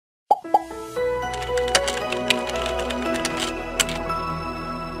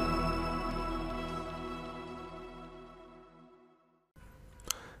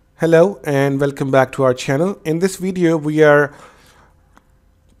Hello and welcome back to our channel. In this video, we are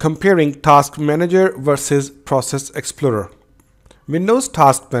comparing Task Manager versus Process Explorer. Windows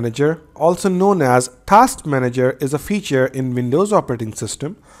Task Manager, also known as Task Manager, is a feature in Windows operating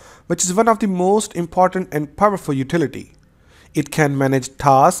system, which is one of the most important and powerful utility. It can manage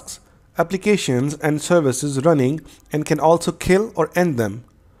tasks, applications, and services running and can also kill or end them.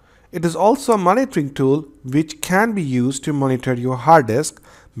 It is also a monitoring tool which can be used to monitor your hard disk,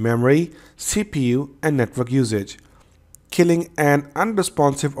 memory, CPU, and network usage. Killing an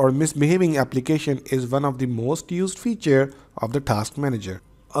unresponsive or misbehaving application is one of the most used features of the Task Manager.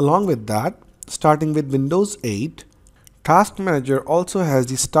 Along with that, starting with Windows 8, Task Manager also has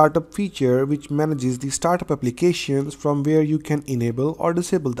the startup feature which manages the startup applications from where you can enable or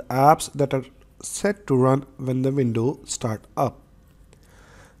disable the apps that are set to run when the window starts up.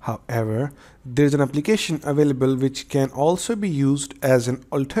 However, there is an application available which can also be used as an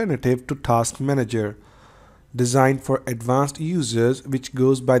alternative to Task Manager, designed for advanced users, which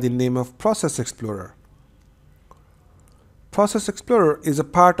goes by the name of Process Explorer. Process Explorer is a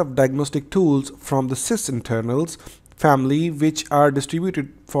part of diagnostic tools from the sysinternals family which are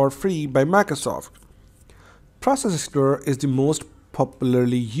distributed for free by Microsoft. Process Explorer is the most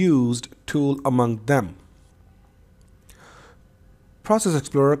popularly used tool among them. Process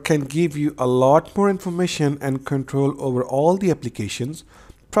Explorer can give you a lot more information and control over all the applications,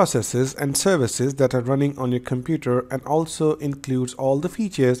 processes, and services that are running on your computer, and also includes all the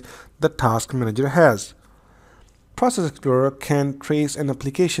features the Task Manager has. Process Explorer can trace an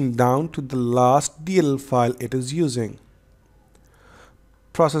application down to the last DLL file it is using.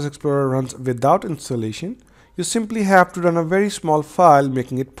 Process Explorer runs without installation. You simply have to run a very small file,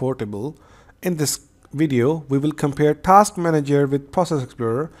 making it portable. In this video, we will compare Task Manager with Process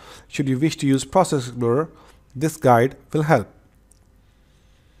Explorer. Should you wish to use Process Explorer, this guide will help.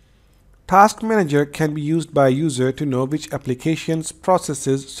 Task Manager can be used by a user to know which applications,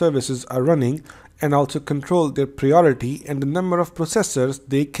 processes, services are running and also control their priority and the number of processors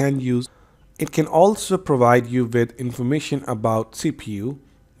they can use. It can also provide you with information about CPU,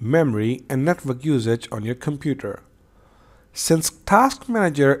 memory, and network usage on your computer. Since Task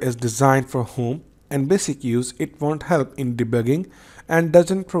Manager is designed for home and basic use, it won't help in debugging and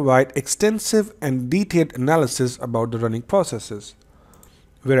doesn't provide extensive and detailed analysis about the running processes.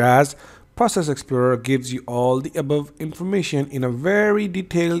 Whereas Process Explorer gives you all the above information in a very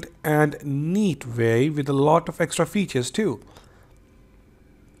detailed and neat way with a lot of extra features too.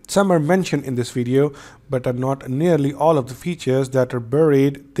 Some are mentioned in this video, but are not nearly all of the features that are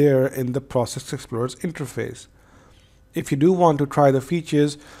buried there in the Process Explorer's interface. If you do want to try the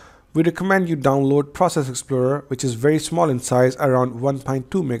features, we recommend you download Process Explorer, which is very small in size, around 1.2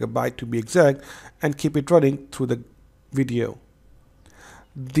 megabyte to be exact, and keep it running through the video.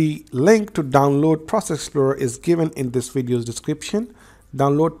 The link to download Process Explorer is given in this video's description.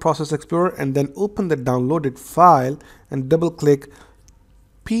 Download Process Explorer and then open the downloaded file and double click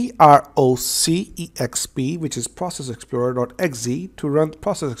PROCEXP, which is processexplorer.exe, to run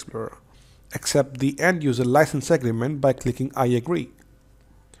Process Explorer. Accept the end user license agreement by clicking I agree.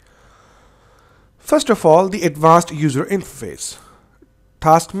 First of all, the advanced user interface.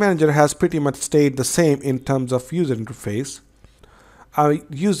 Task Manager has pretty much stayed the same in terms of user interface. A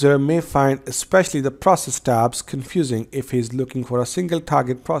user may find especially the process tabs confusing if he is looking for a single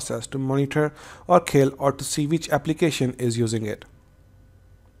target process to monitor or kill or to see which application is using it.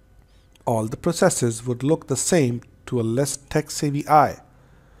 All the processes would look the same to a less tech-savvy eye.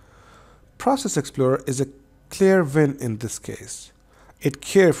 Process Explorer is a clear win in this case. It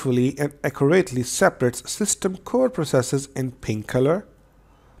carefully and accurately separates system core processes in pink color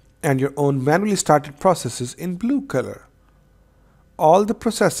and your own manually started processes in blue color. All the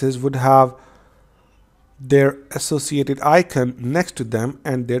processes would have their associated icon next to them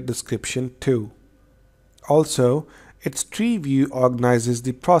and their description too. Also, its tree view organizes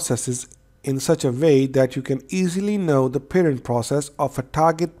the processes in such a way that you can easily know the parent process of a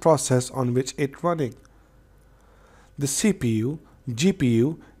target process on which it's running. The CPU,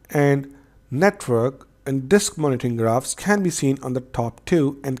 GPU, and network and disk monitoring graphs can be seen on the top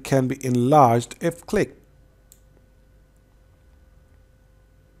too and can be enlarged if clicked.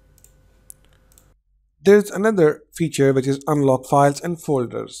 There's another feature which is unlock files and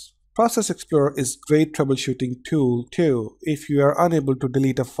folders. Process Explorer is great troubleshooting tool too. If you are unable to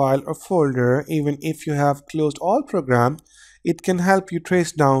delete a file or folder, even if you have closed all programs, it can help you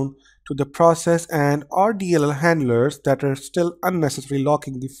trace down to the process and or DLL handlers that are still unnecessarily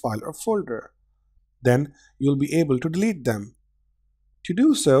locking the file or folder. Then you'll be able to delete them. To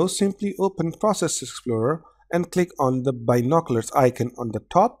do so, simply open Process Explorer and click on the binoculars icon on the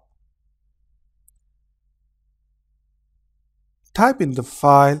top Type in the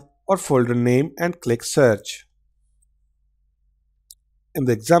file or folder name and click Search. In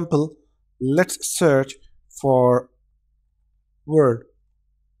the example, let's search for Word.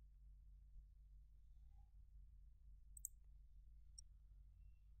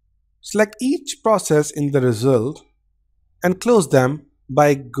 Select each process in the result and close them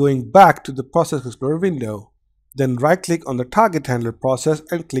by going back to the Process Explorer window. Then right-click on the target handler process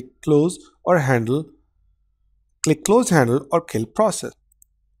and click Close Handle or Kill Process.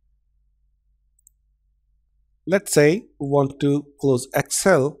 Let's say we want to close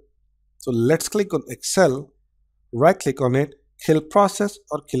Excel. So let's click on Excel, right-click on it, Kill Process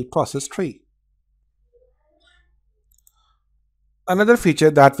or Kill Process Tree. Another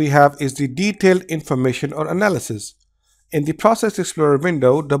feature that we have is the Detailed Information or Analysis. In the Process Explorer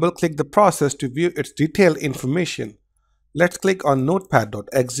window, double-click the process to view its detailed information. Let's click on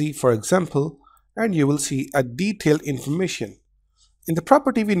notepad.exe for example, and you will see a detailed information. In the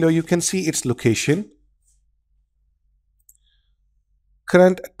property window, you can see its location,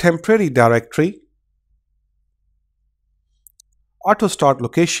 current temporary directory, auto start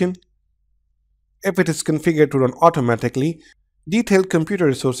location, if it is configured to run automatically, detailed computer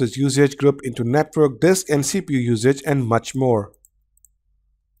resources usage grouped into network, disk and CPU usage, and much more.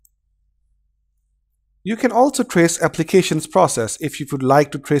 You can also trace applications process. If you would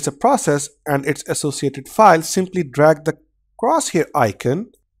like to trace a process and its associated file, simply drag the crosshair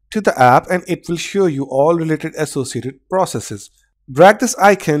icon to the app and it will show you all related associated processes. Drag this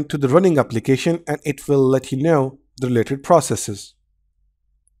icon to the running application and it will let you know the related processes.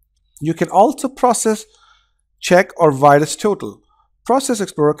 You can also process check or virus total. Process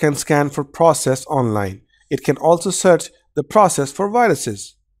Explorer can scan for process online. It can also search the process for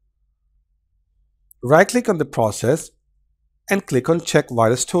viruses. Right-click on the process and click on Check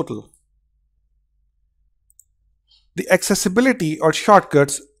Virus Total. The accessibility or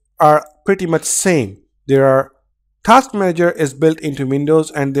shortcuts are pretty much same. Task Manager is built into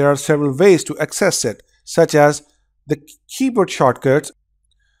Windows and there are several ways to access it, such as the keyboard shortcuts,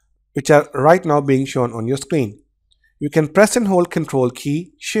 which are right now being shown on your screen. You can press and hold Control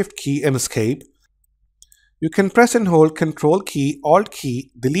key, Shift key and Escape. You can press and hold Control key, Alt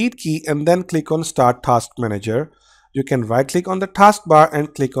key, Delete key and then click on Start Task Manager. You can right-click on the taskbar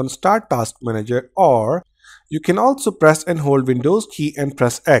and click on Start Task Manager, or you can also press and hold Windows key and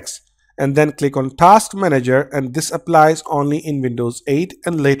press X and then click on Task Manager, and this applies only in Windows 8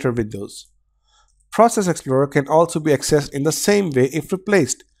 and later Windows. Process Explorer can also be accessed in the same way if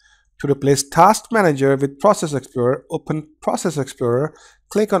replaced. To replace Task Manager with Process Explorer, open Process Explorer,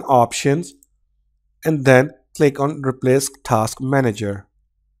 click on Options, and then click on Replace Task Manager.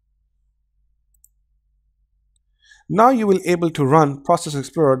 Now you will be able to run Process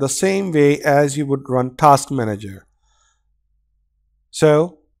Explorer the same way as you would run Task Manager.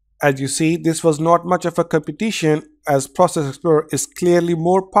 So, as you see, this was not much of a competition as Process Explorer is clearly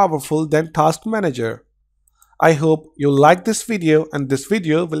more powerful than Task Manager. I hope you like this video and this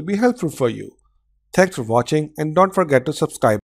video will be helpful for you. Thanks for watching and don't forget to subscribe.